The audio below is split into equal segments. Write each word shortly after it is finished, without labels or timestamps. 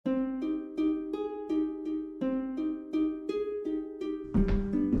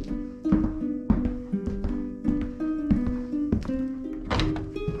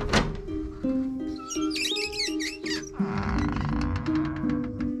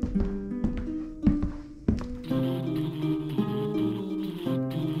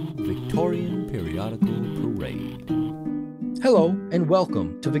Hello and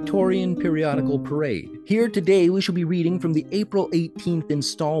welcome to Victorian Periodical Parade. Here today we shall be reading from the April 18th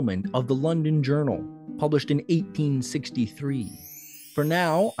installment of the London Journal, published in 1863. For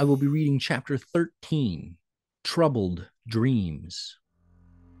now, I will be reading chapter 13, Troubled Dreams.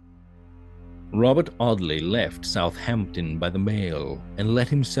 Robert Audley left Southampton by the mail and let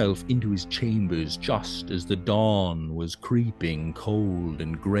himself into his chambers just as the dawn was creeping cold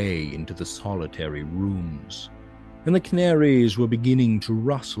and grey into the solitary rooms, and the canaries were beginning to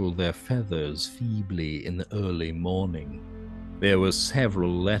rustle their feathers feebly in the early morning. There were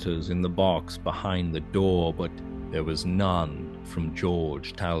several letters in the box behind the door, but there was none from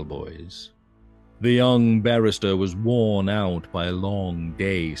George Talboys. The young barrister was worn out by a long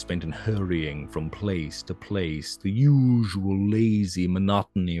day spent in hurrying from place to place. The usual lazy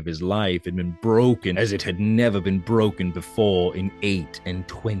monotony of his life had been broken as it had never been broken before in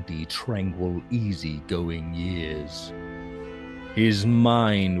 28 tranquil, easy-going years. His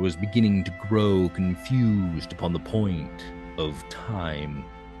mind was beginning to grow confused upon the point of time.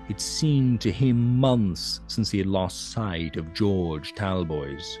 It seemed to him months since he had lost sight of George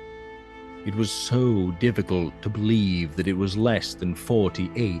Talboys. It was so difficult to believe that it was less than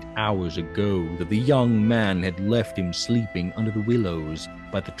 48 hours ago that the young man had left him sleeping under the willows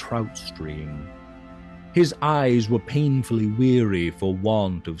by the trout stream. His eyes were painfully weary for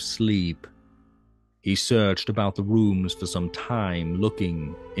want of sleep. He searched about the rooms for some time,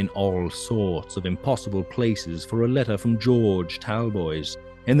 looking in all sorts of impossible places for a letter from George Talboys,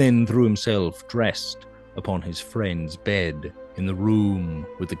 and then threw himself dressed upon his friend's bed in the room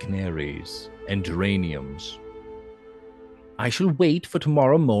with the canaries and geraniums. "I shall wait for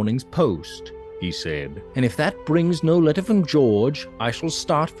tomorrow morning's post," he said, "and if that brings no letter from George, I shall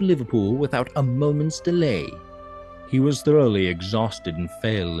start for Liverpool without a moment's delay." He was thoroughly exhausted and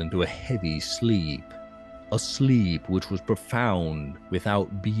fell into a heavy sleep, a sleep which was profound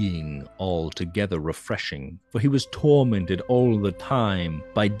without being altogether refreshing, for he was tormented all the time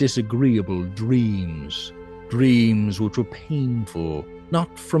by disagreeable dreams which were painful,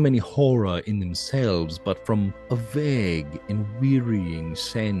 not from any horror in themselves, but from a vague and wearying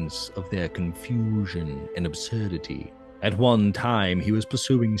sense of their confusion and absurdity. At one time he was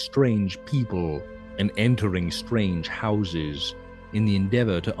pursuing strange people and entering strange houses in the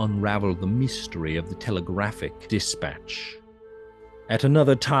endeavor to unravel the mystery of the telegraphic dispatch. At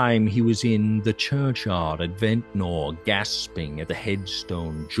another time he was in the churchyard at Ventnor, gasping at the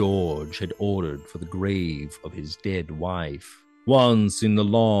headstone George had ordered for the grave of his dead wife. Once, in the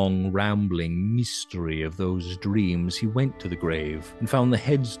long, rambling mystery of those dreams, he went to the grave and found the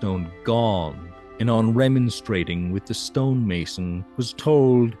headstone gone, and on remonstrating with the stonemason, was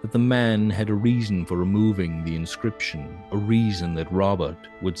told that the man had a reason for removing the inscription, a reason that Robert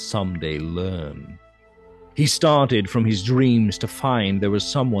would someday learn. He started from his dreams to find there was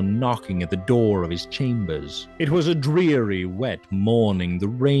someone knocking at the door of his chambers. It was a dreary, wet morning, the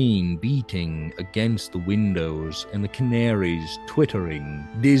rain beating against the windows and the canaries twittering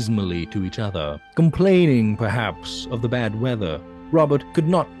dismally to each other, complaining perhaps of the bad weather. Robert could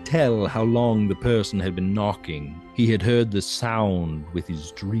not tell how long the person had been knocking. He had heard the sound with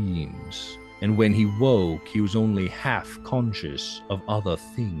his dreams, and when he woke he was only half conscious of other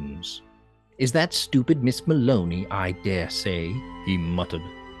things. "Is that stupid Miss Maloney, I dare say," he muttered.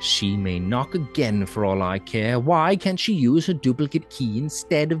 "She may knock again for all I care. Why can't she use her duplicate key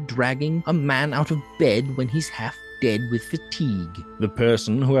instead of dragging a man out of bed when he's half dead with fatigue?" The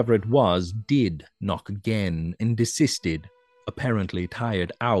person, whoever it was, did knock again and desisted, apparently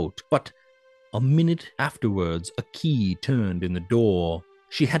tired out, but a minute afterwards a key turned in the door.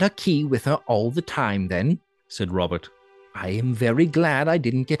 "She had her key with her all the time then," said Robert. "I am very glad I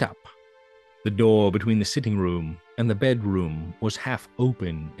didn't get up." The door between the sitting room and the bedroom was half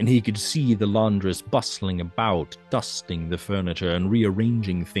open, and he could see the laundress bustling about, dusting the furniture and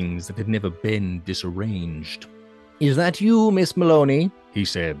rearranging things that had never been disarranged. "Is that you, Miss Maloney?" he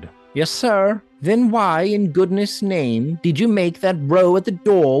said. "Yes, sir." "Then why, in goodness' name, did you make that row at the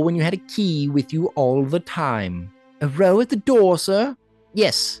door when you had a key with you all the time?" "A row at the door, sir?"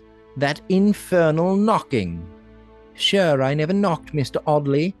 "Yes, that infernal knocking." "Sure, I never knocked, Mr.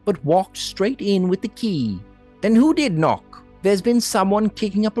 Audley, but walked straight in with the key." "Then who did knock?" "There's been someone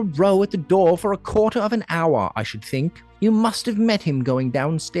kicking up a row at the door for a quarter of an hour, I should think. You must have met him going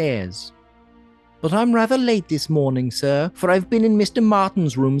downstairs." "But I'm rather late this morning, sir, for I've been in Mr.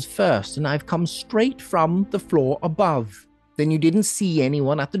 Martin's rooms first, and I've come straight from the floor above." "Then you didn't see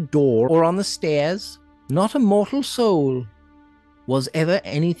anyone at the door or on the stairs?" "Not a mortal soul." "Was ever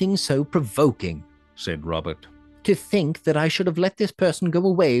anything so provoking?" said Robert. To think that I should have let this person go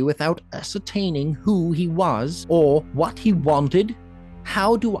away without ascertaining who he was or what he wanted.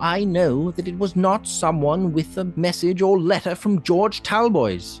 How do I know that it was not someone with a message or letter from George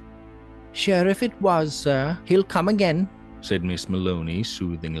Talboys? Sure, if it was, sir, he'll come again, said Miss Maloney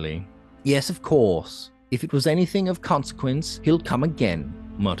soothingly. Yes, of course. If it was anything of consequence, he'll come again,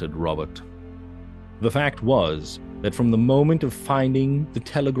 muttered Robert. The fact was that from the moment of finding the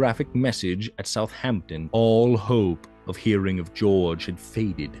telegraphic message at Southampton, all hope of hearing of George had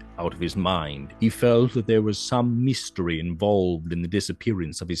faded out of his mind. He felt that there was some mystery involved in the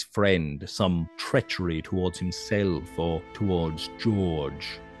disappearance of his friend, some treachery towards himself or towards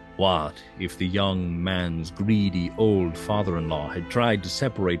George. What if the young man's greedy old father-in-law had tried to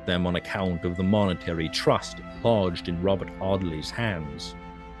separate them on account of the monetary trust lodged in Robert Audley's hands?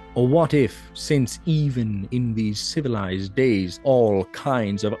 Or what if, since even in these civilized days all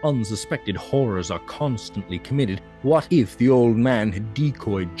kinds of unsuspected horrors are constantly committed, what if the old man had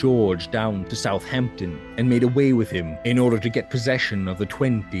decoyed George down to Southampton and made away with him in order to get possession of the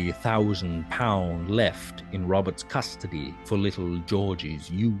 £20,000 left in Robert's custody for little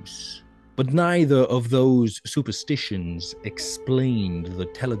George's use? But neither of those superstitions explained the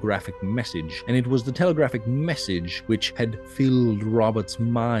telegraphic message, and it was the telegraphic message which had filled Robert's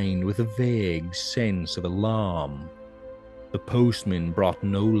mind with a vague sense of alarm. The postman brought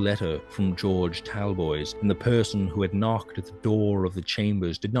no letter from George Talboys, and the person who had knocked at the door of the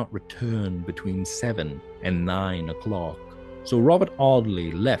chambers did not return between 7 and 9 o'clock. So Robert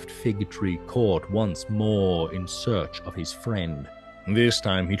Audley left Fig Tree Court once more in search of his friend. This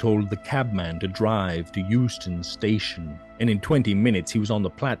time he told the cabman to drive to Euston Station, and in 20 minutes he was on the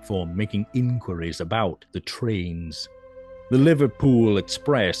platform making inquiries about the trains. The Liverpool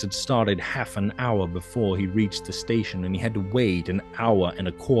Express had started half an hour before he reached the station, and he had to wait an hour and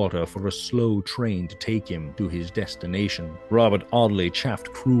a quarter for a slow train to take him to his destination. Robert Audley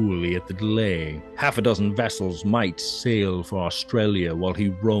chaffed cruelly at the delay. Half a dozen vessels might sail for Australia while he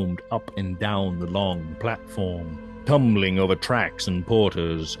roamed up and down the long platform, tumbling over tracks and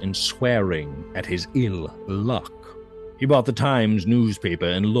porters and swearing at his ill luck. He bought the Times newspaper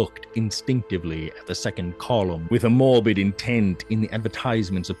and looked instinctively at the second column with a morbid intent in the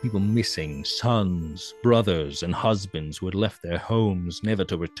advertisements of people missing, sons, brothers, and husbands who had left their homes never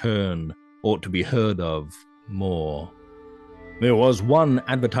to return or to be heard of more. There was one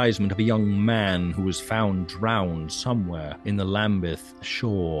advertisement of a young man who was found drowned somewhere in the Lambeth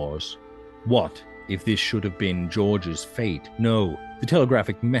shores. What if this should have been George's fate? No, the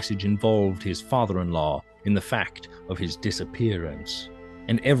telegraphic message involved his father-in-law in the fact of his disappearance,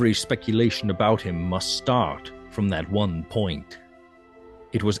 and every speculation about him must start from that one point.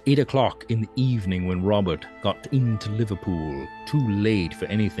 It was 8 o'clock in the evening when Robert got into Liverpool, too late for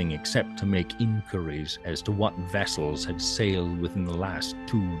anything except to make inquiries as to what vessels had sailed within the last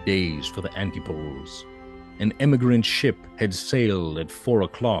 2 days for the Antipodes. An emigrant ship had sailed at 4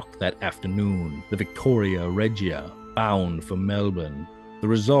 o'clock that afternoon, the Victoria Regia, bound for Melbourne. The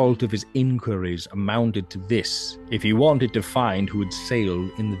result of his inquiries amounted to this: if he wanted to find who had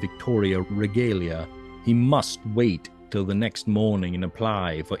sailed in the Victoria Regalia, he must wait till the next morning and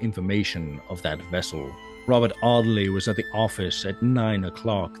apply for information of that vessel. Robert Audley was at the office at 9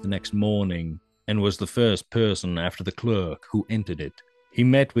 o'clock the next morning, and was the first person after the clerk who entered it. He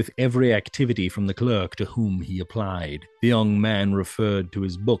met with every activity from the clerk to whom he applied. The young man referred to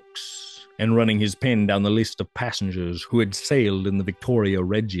his books, and running his pen down the list of passengers who had sailed in the Victoria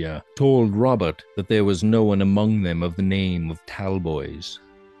Regia, told Robert that there was no one among them of the name of Talboys.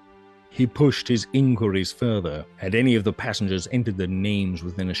 He pushed his inquiries further. Had any of the passengers entered their names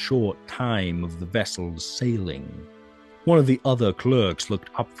within a short time of the vessel's sailing? One of the other clerks looked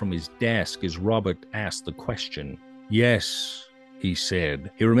up from his desk as Robert asked the question. Yes, he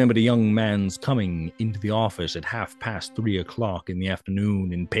said. He remembered a young man's coming into the office at 3:30 o'clock in the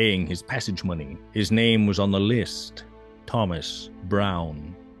afternoon and paying his passage money. His name was on the list: Thomas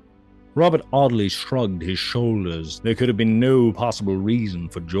Brown. Robert Audley shrugged his shoulders. There could have been no possible reason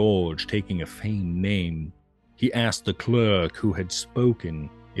for George taking a feigned name. He asked the clerk who had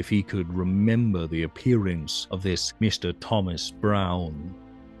spoken if he could remember the appearance of this Mr. Thomas Brown.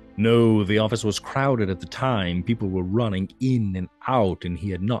 No, the office was crowded at the time. People were running in and out, and he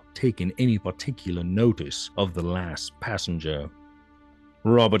had not taken any particular notice of the last passenger.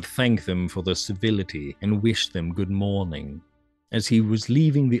 Robert thanked them for their civility and wished them good morning. As he was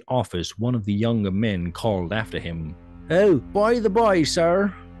leaving the office, one of the younger men called after him. "Oh, by the by,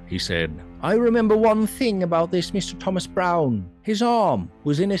 sir," he said, "I remember one thing about this Mr. Thomas Brown. His arm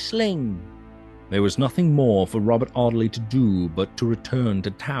was in a sling." There was nothing more for Robert Audley to do but to return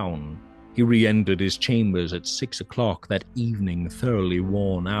to town. He re-entered his chambers at 6 o'clock that evening, thoroughly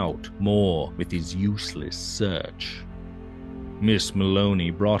worn out, more with his useless search. Miss Maloney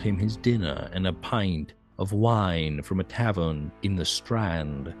brought him his dinner and a pint of wine from a tavern in the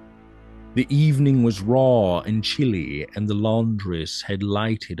Strand. The evening was raw and chilly, and the laundress had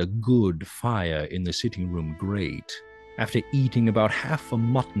lighted a good fire in the sitting-room grate. After eating about half a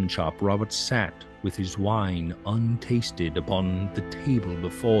mutton chop, Robert sat with his wine untasted upon the table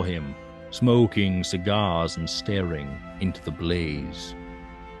before him, smoking cigars and staring into the blaze.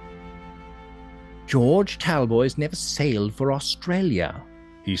 "George Talboys never sailed for Australia,"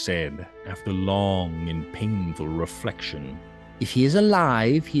 he said, after long and painful reflection. "If he is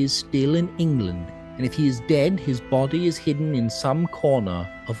alive, he is still in England, and if he is dead, his body is hidden in some corner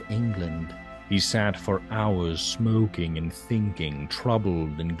of England." He sat for hours smoking and thinking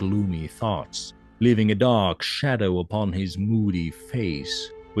troubled and gloomy thoughts, leaving a dark shadow upon his moody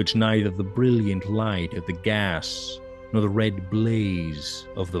face, which neither the brilliant light of the gas nor the red blaze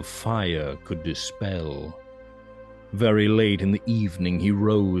of the fire could dispel. Very late in the evening he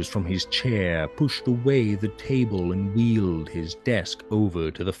rose from his chair, pushed away the table and wheeled his desk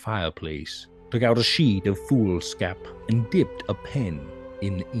over to the fireplace, took out a sheet of foolscap and dipped a pen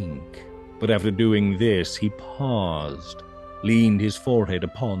in ink. But after doing this he paused, leaned his forehead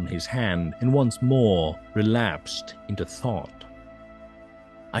upon his hand, and once more relapsed into thought.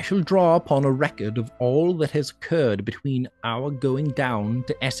 "I shall draw upon a record of all that has occurred between our going down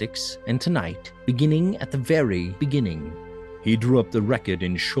to Essex and tonight, beginning at the very beginning." He drew up the record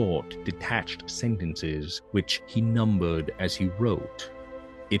in short, detached sentences, which he numbered as he wrote.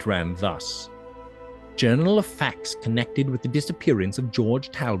 It ran thus: "Journal of facts connected with the disappearance of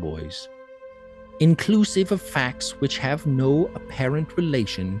George Talboys, inclusive of facts which have no apparent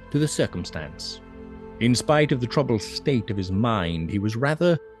relation to the circumstance." In spite of the troubled state of his mind, he was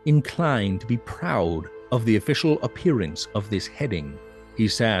rather inclined to be proud of the official appearance of this heading. He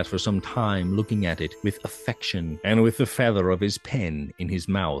sat for some time looking at it with affection and with the feather of his pen in his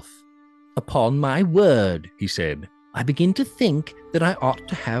mouth. "Upon my word," he said, "I begin to think that I ought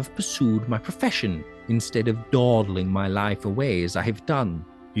to have pursued my profession instead of dawdling my life away as I have done."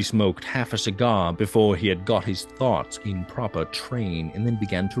 He smoked half a cigar before he had got his thoughts in proper train, and then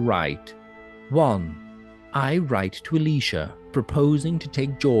began to write. 1. I write to Alicia, proposing to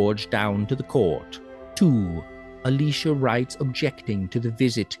take George down to the court. 2. Alicia writes objecting to the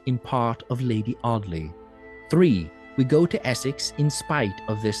visit in part of Lady Audley. 3. We go to Essex in spite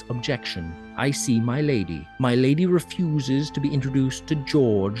of this objection. I see my lady. My lady refuses to be introduced to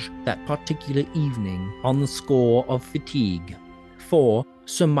George that particular evening on the score of fatigue. 4.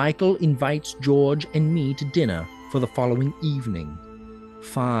 Sir Michael invites George and me to dinner for the following evening.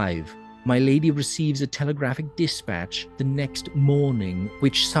 5. My lady receives a telegraphic dispatch the next morning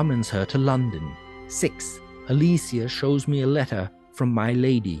which summons her to London. 6. Alicia shows me a letter from my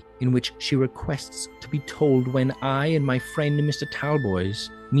lady in which she requests to be told when I and my friend Mr. Talboys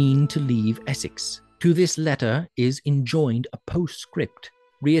mean to leave Essex. To this letter is enjoined a postscript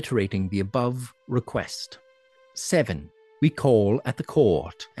reiterating the above request. 7. We call at the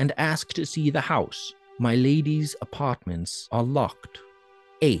court and ask to see the house. My lady's apartments are locked.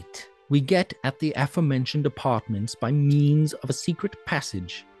 8. We get at the aforementioned apartments by means of a secret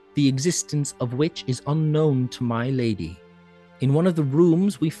passage, the existence of which is unknown to my lady. In one of the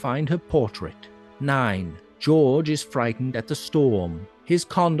rooms we find her portrait. 9. George is frightened at the storm. His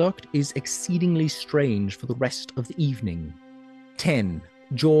conduct is exceedingly strange for the rest of the evening. 10.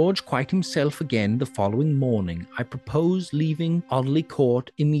 George quite himself again the following morning. I propose leaving Audley Court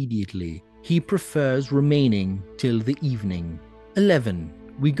immediately. He prefers remaining till the evening. 11.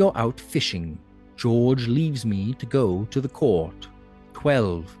 We go out fishing. George leaves me to go to the court.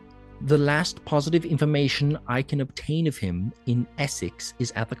 12. The last positive information I can obtain of him in Essex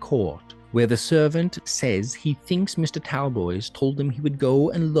is at the court, where the servant says he thinks Mr. Talboys told him he would go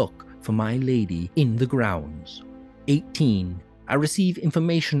and look for my lady in the grounds. 18. I receive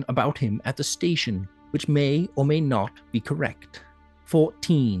information about him at the station, which may or may not be correct.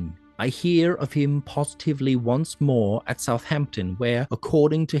 14. I hear of him positively once more at Southampton, where,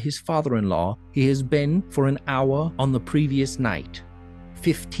 according to his father-in-law, he has been for an hour on the previous night.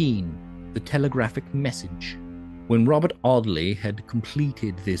 15. The telegraphic message. When Robert Audley had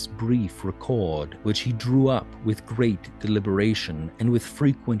completed this brief record, which he drew up with great deliberation and with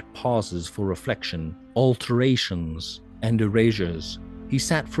frequent pauses for reflection, alterations, and erasures, he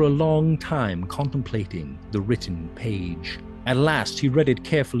sat for a long time contemplating the written page. At last he read it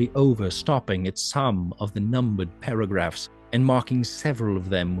carefully over, stopping at some of the numbered paragraphs and marking several of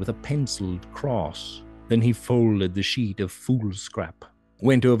them with a penciled cross. Then he folded the sheet of foolscap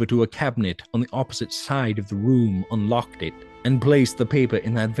went over to a cabinet on the opposite side of the room, unlocked it, and placed the paper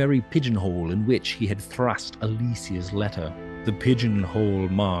in that very pigeonhole in which he had thrust Alicia's letter. The pigeonhole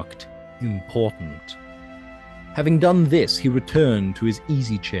marked important. Having done this, he returned to his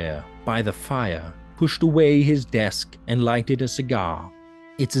easy chair by the fire, pushed away his desk, and lighted a cigar.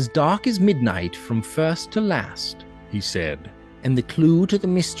 "It's as dark as midnight from first to last," he said, "and the clue to the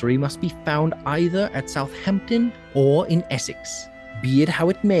mystery must be found either at Southampton or in Essex. Be it how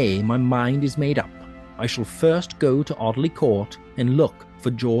it may, my mind is made up. I shall first go to Audley Court and look for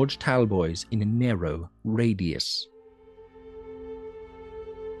George Talboys in a narrow radius."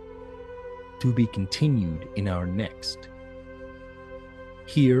 To be continued in our next.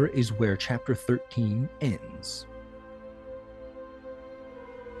 Here is where Chapter 13 ends.